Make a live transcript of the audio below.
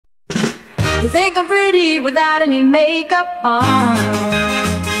You think I'm pretty without any makeup on.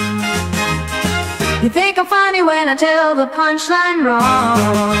 You think I'm funny when I tell the punchline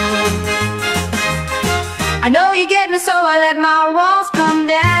wrong. I know you get me, so I let my walls come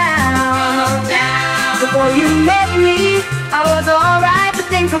down. Before you met me, I was alright, but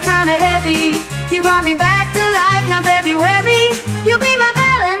things were kinda heavy. You brought me back to life, now February, you'll be my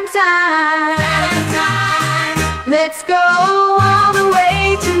Valentine. Let's go all the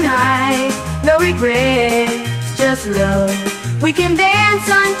way tonight. No regrets, just love. We can dance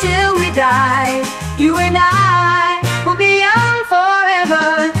until we die. You and I will be young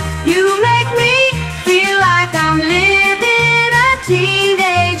forever. You make me feel like I'm living a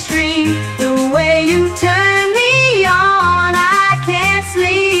teenage dream. The way you turn me on, I can't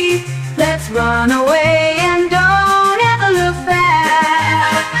sleep. Let's run away and don't ever look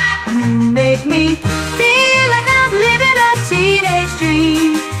back. You make me feel like I'm living a teenage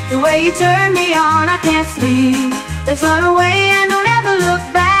dream. The way you turn me on, I can't sleep. Let's run away and don't ever look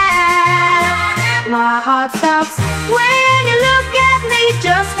back. My heart stops when you look at me,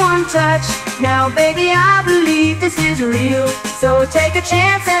 just one touch. Now baby, I believe this is real. So take a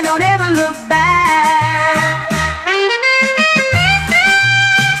chance and don't ever look back.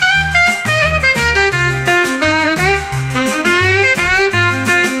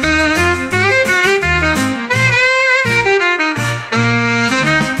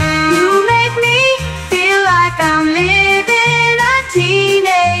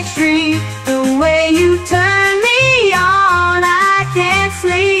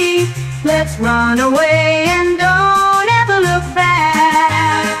 Let's run away and don't ever look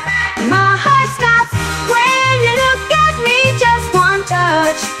back. My heart stops when you look at me, just one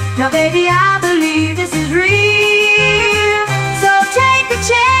touch. Now baby, I believe this is real. So take a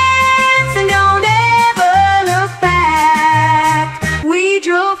chance and don't ever look back. We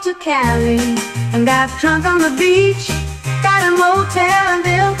drove to Cali and got drunk on the beach. Got a motel and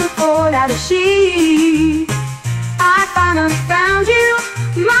built a fort out of sheep. I finally found you,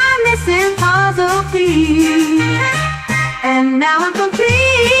 my missing puzzle piece. And now I'm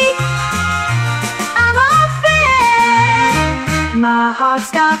complete, I'm all fair. My heart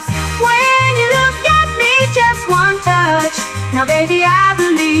stops when you look at me, just one touch. Now baby, I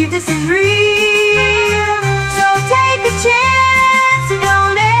believe this is real. So take a chance and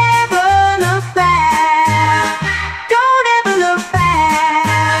don't ever look back. Don't ever look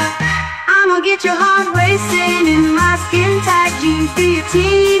back. I'ma get your heart racing in my skin-tight jeans. Be a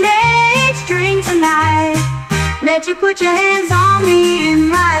teenage dream tonight. Let you put your hands on me in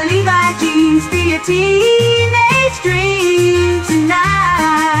my Levi jeans. Be a teenage dream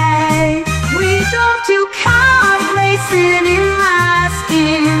tonight. We drove to cars racing in my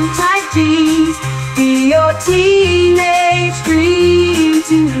skin-tight jeans. Be your teenage dream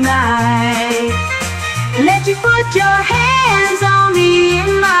tonight. Let you put your hands on me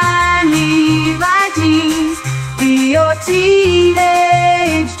in my Levi jeans. Be your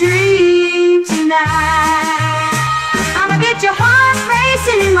teenage dream tonight. I'ma get your heart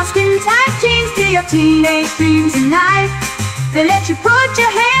racing in my skin-tight jeans. Be your teenage dream tonight. Then let you put your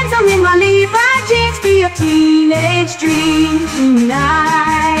hands on me in my Levi jeans. Be your teenage dream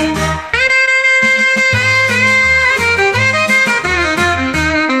tonight.